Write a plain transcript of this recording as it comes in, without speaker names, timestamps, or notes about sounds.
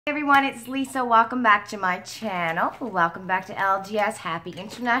Hey everyone, it's Lisa. Welcome back to my channel. Welcome back to LGS. Happy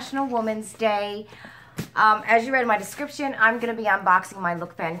International Women's Day. As you read in my description, I'm going to be unboxing my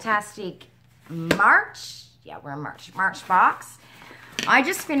Look Fantastic March. Yeah, we're in March box. I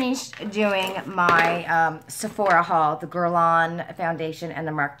just finished doing my Sephora haul, the Girl On foundation and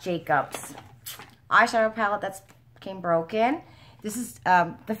the Marc Jacobs eyeshadow palette that's came broken. This is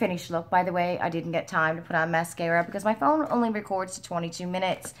the finished look, by the way. I didn't get time to put on mascara because my phone only records to 22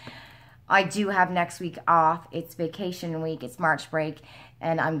 minutes. I do have next week off. It's vacation week. It's March break.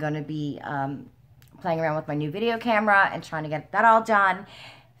 And I'm going to be playing around with my new video camera and trying to get that all done.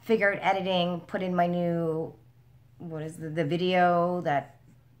 Figure out editing, put in my new, what is the video that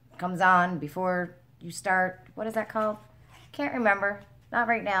comes on before you start. What is that called? Can't remember. Not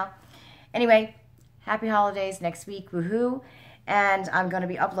right now. Anyway, happy holidays next week. Woohoo. And I'm going to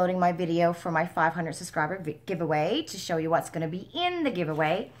be uploading my video for my 500 subscriber giveaway to show you what's going to be in the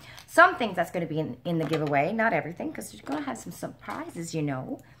giveaway. Some things that's going to be in the giveaway, not everything, because you're going to have some surprises, you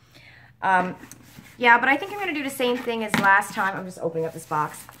know. Yeah, but I think I'm going to do the same thing as last time. I'm just opening up this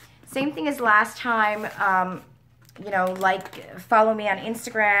box. Same thing as last time, you know, like follow me on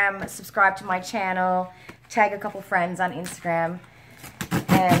Instagram, subscribe to my channel, tag a couple friends on Instagram,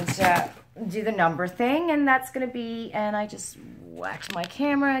 and do the number thing, and that's gonna be, and I just whacked my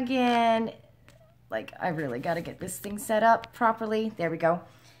camera again. Like, I really gotta get this thing set up properly. There we go.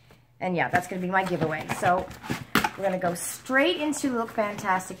 And yeah, that's gonna be my giveaway. So we're gonna go straight into the Look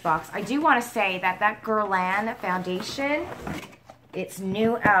Fantastic box. I do want to say that that Guerlain foundation, it's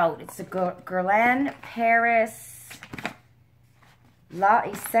new out. It's a Guerlain Paris La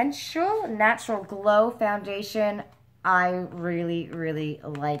Essential Natural Glow Foundation. I really, really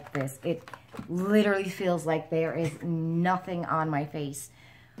like this. It literally feels like there is nothing on my face.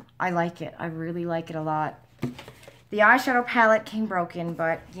 I like it. I really like it a lot. The eyeshadow palette came broken,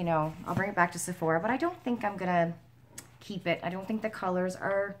 but, you know, I'll bring it back to Sephora. But I don't think I'm going to keep it. I don't think the colors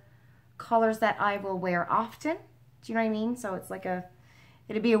are colors that I will wear often. Do you know what I mean? So it's like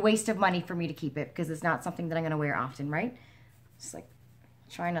it'd be a waste of money for me to keep it because it's not something that I'm going to wear often, right? It's like,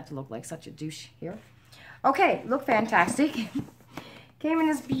 trying not to look like such a douche here. Okay, Look Fantastic. Came in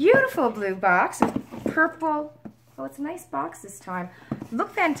this beautiful blue box with purple. Oh, it's a nice box this time.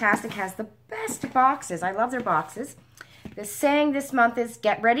 Look Fantastic has the best boxes. I love their boxes. The saying this month is,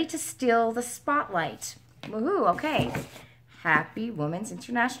 get ready to steal the spotlight. Woohoo, okay. Happy Women's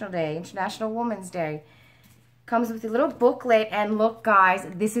International Day, International Women's Day. Comes with a little booklet, and look, guys,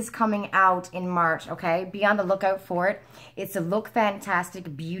 this is coming out in March, okay? Be on the lookout for it. It's a Look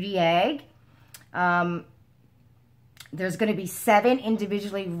Fantastic Beauty Egg. There's going to be 7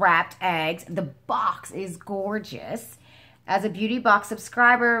 individually wrapped eggs. The box is gorgeous. As a Beauty Box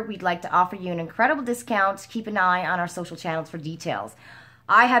subscriber, we'd like to offer you an incredible discount. Keep an eye on our social channels for details.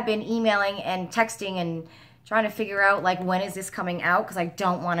 I have been emailing and texting and trying to figure out, like, when is this coming out, because I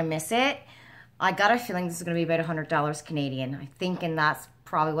don't want to miss it. I got a feeling this is going to be about $100 Canadian. I think, and that's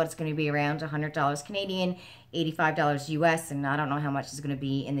probably what it's going to be, around $100 Canadian, $85 US, and I don't know how much it's going to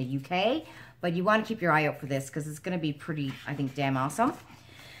be in the UK. But you want to keep your eye out for this because it's going to be pretty, I think, damn awesome.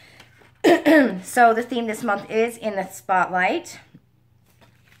 So the theme this month is in the spotlight.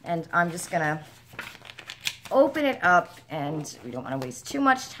 And I'm just going to open it up, and we don't want to waste too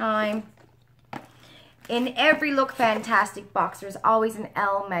much time. In every Look Fantastic box, there's always an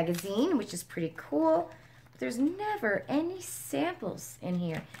Elle magazine, which is pretty cool. But there's never any samples in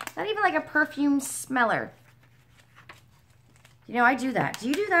here. Not even like a perfume smeller. You know, I do that. Do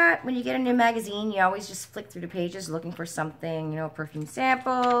you do that when you get a new magazine? You always just flick through the pages looking for something, you know, a perfume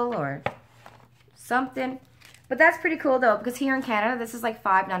sample or something. But that's pretty cool, though, because here in Canada, this is like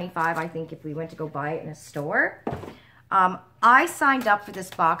 $5.95, I think, if we went to go buy it in a store. I signed up for this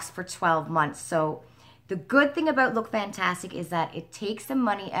box for 12 months. So the good thing about Look Fantastic is that it takes the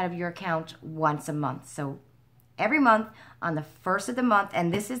money out of your account once a month. So every month on the 1st of the month,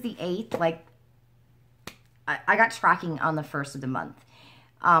 and this is the 8th, like, I got tracking on the 1st of the month.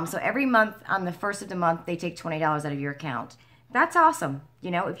 So every month on the 1st of the month, they take $20 out of your account. That's awesome. You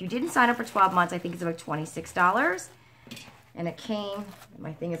know, if you didn't sign up for 12 months, I think it's about $26. And it came,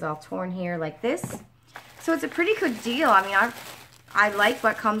 my thing is all torn here like this. So it's a pretty good deal. I mean, I like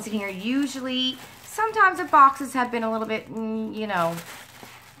what comes in here. Usually, sometimes the boxes have been a little bit, you know,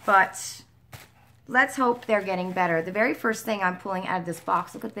 but let's hope they're getting better. The very first thing I'm pulling out of this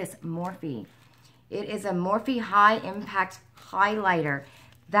box, look at this, Morphe. It is a Morphe High Impact Highlighter.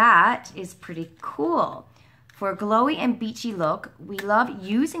 That is pretty cool. For a glowy and beachy look, we love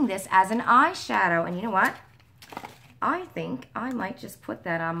using this as an eyeshadow. And you know what? I think I might just put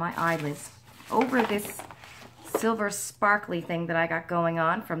that on my eyelids over this silver sparkly thing that I got going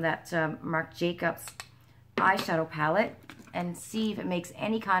on from that Marc Jacobs eyeshadow palette and see if it makes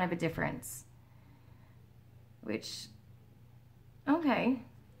any kind of a difference. Which, okay.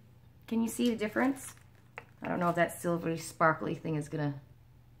 Can you see the difference? I don't know if that silvery sparkly thing is gonna...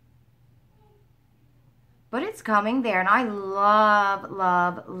 But it's coming there, and I love,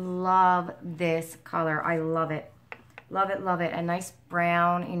 love, love this color. I love it. Love it, love it. A nice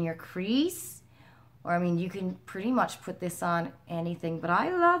brown in your crease. Or, I mean, you can pretty much put this on anything. But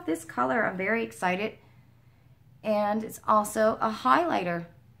I love this color. I'm very excited. And it's also a highlighter.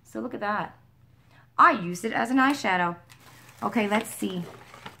 So look at that. I used it as an eyeshadow. Okay, let's see.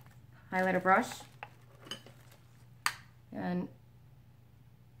 Highlighter brush. And...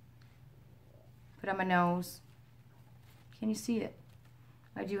 put on my nose. Can you see it?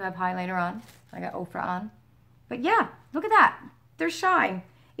 I do have highlighter on. I got Ofra on. But yeah, look at that. There's shine.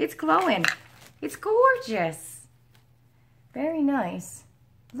 It's glowing. It's gorgeous. Very nice.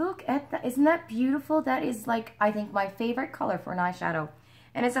 Look at that. Isn't that beautiful? That is like, I think, my favorite color for an eyeshadow.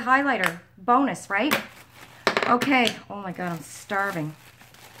 And it's a highlighter. Bonus, right? Okay. Oh my God, I'm starving.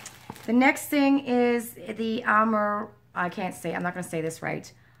 The next thing is the I can't say, I'm not going to say this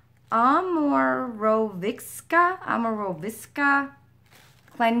right. Amorovisca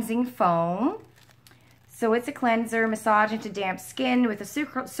cleansing foam. So it's a cleanser, massage into damp skin with a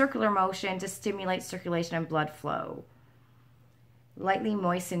circular motion to stimulate circulation and blood flow. Lightly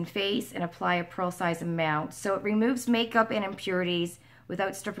moisten face and apply a pearl size amount. So it removes makeup and impurities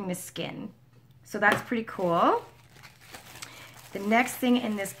without stripping the skin. So that's pretty cool. The next thing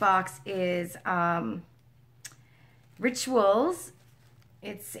in this box is Rituals.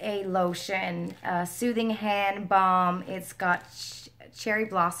 It's a lotion, soothing hand balm. It's got cherry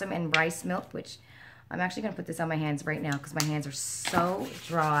blossom and rice milk, which I'm actually going to put this on my hands right now because my hands are so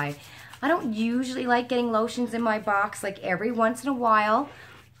dry. I don't usually like getting lotions in my box, like every once in a while.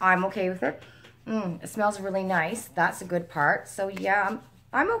 I'm okay with it. It smells really nice. That's a good part. So yeah,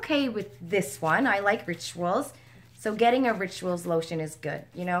 I'm okay with this one. I like Rituals. So getting a Rituals lotion is good,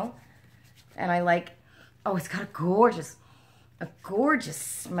 you know? And I like, oh, it's got a gorgeous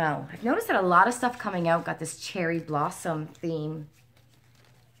smell. I've noticed that a lot of stuff coming out got this cherry blossom theme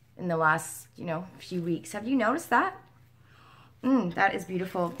in the last, you know, few weeks. Have you noticed that? That is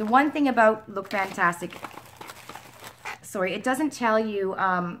beautiful. The one thing about Look Fantastic, sorry, it doesn't tell you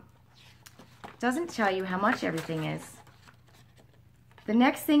how much everything is. The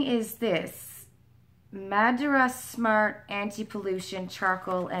next thing is this Madura Smart Anti-Pollution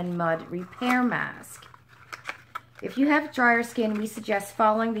Charcoal and Mud Repair Mask. If you have drier skin, we suggest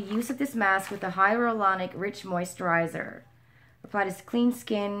following the use of this mask with a hyaluronic rich moisturizer. Apply to clean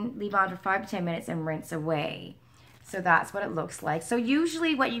skin, leave on for 5 to 10 minutes, and rinse away. So that's what it looks like. So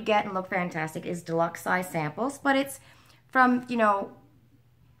usually what you get in Look Fantastic is deluxe size samples, but it's from, you know,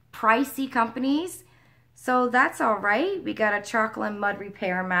 pricey companies. So that's all right. We got a charcoal and mud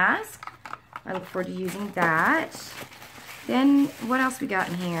repair mask. I look forward to using that. Then what else we got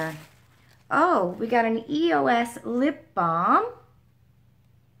in here? Oh, we got an EOS lip balm.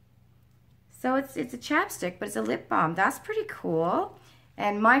 So it's a chapstick, but it's a lip balm. That's pretty cool.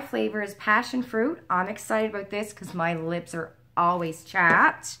 And my flavor is passion fruit. I'm excited about this because my lips are always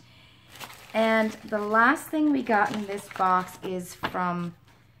chapped. And the last thing we got in this box is from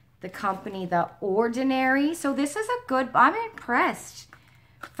the company The Ordinary. So this is a good, I'm impressed.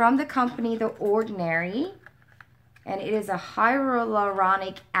 From the company The Ordinary. And it is a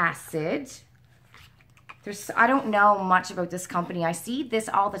hyaluronic acid. I don't know much about this company. I see this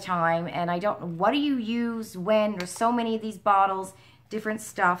all the time, and I don't know what do you use when. There's so many of these bottles, different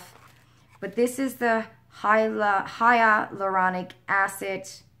stuff. But this is the hyaluronic acid,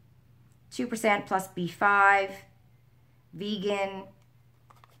 2% plus B5, vegan.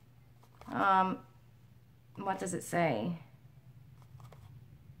 What does it say?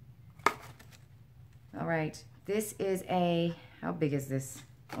 All right. This is a, how big is this?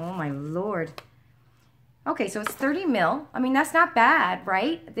 Oh my Lord. Okay, so it's 30 ml. I mean, that's not bad,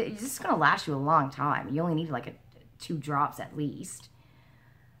 right? This is going to last you a long time. You only need like 2 drops at least.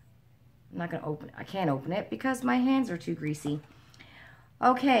 I'm not going to open it. I can't open it because my hands are too greasy.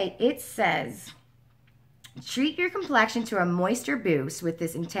 Okay, it says, treat your complexion to a moisture boost with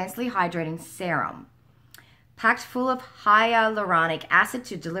this intensely hydrating serum. Packed full of hyaluronic acid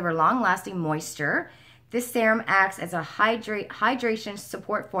to deliver long-lasting moisture. This serum acts as a hydration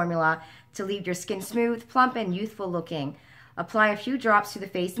support formula to leave your skin smooth, plump, and youthful looking. Apply a few drops to the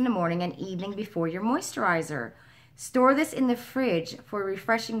face in the morning and evening before your moisturizer. Store this in the fridge for a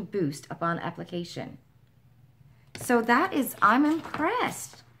refreshing boost upon application. So that is, I'm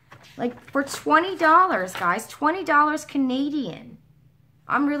impressed. Like for $20, guys, $20 Canadian.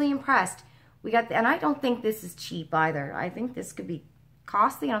 I'm really impressed. We got, and I don't think this is cheap either. I think this could be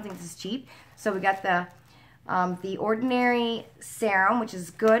costly. I don't think this is cheap. So we got the ordinary serum, which is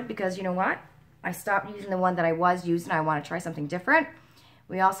good because you know what? I stopped using the one that I was using. I want to try something different.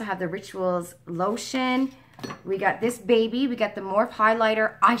 We also have the Rituals lotion. We got this baby. We got the Morphe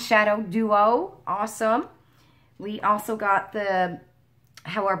highlighter eyeshadow duo. Awesome. We also got the,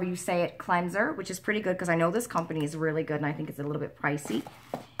 however you say it, cleanser, which is pretty good because I know this company is really good and I think it's a little bit pricey.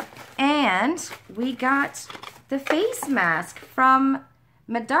 And we got the face mask from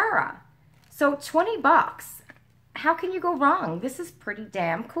Madara. So 20 bucks. How can you go wrong? This is pretty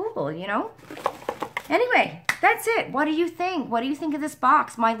damn cool, you know? Anyway, that's it. What do you think? What do you think of this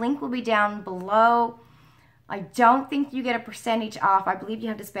box? My link will be down below. I don't think you get a percentage off. I believe you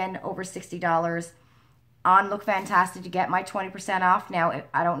have to spend over $60 on Look Fantastic to get my 20% off. Now,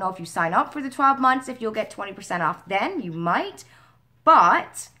 I don't know if you sign up for the 12 months, if you'll get 20% off then. You might.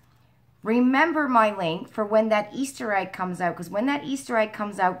 But remember my link for when that Easter egg comes out. Because when that Easter egg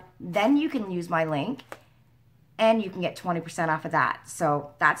comes out, then you can use my link. And you can get 20% off of that. So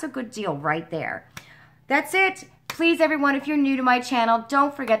that's a good deal right there. That's it. Please, everyone, if you're new to my channel,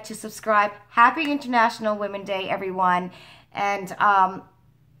 don't forget to subscribe. Happy International Women's Day, everyone. And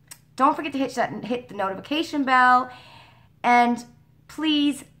don't forget to hit the notification bell. And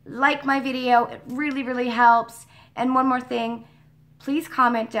please like my video. It really, really helps. And one more thing, please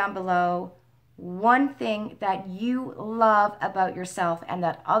comment down below one thing that you love about yourself and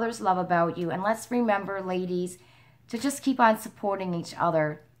that others love about you. And let's remember, ladies, to just keep on supporting each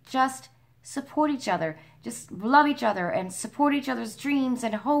other. Just support each other. Just love each other and support each other's dreams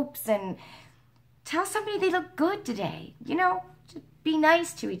and hopes and tell somebody they look good today. You know, just be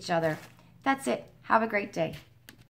nice to each other. That's it. Have a great day.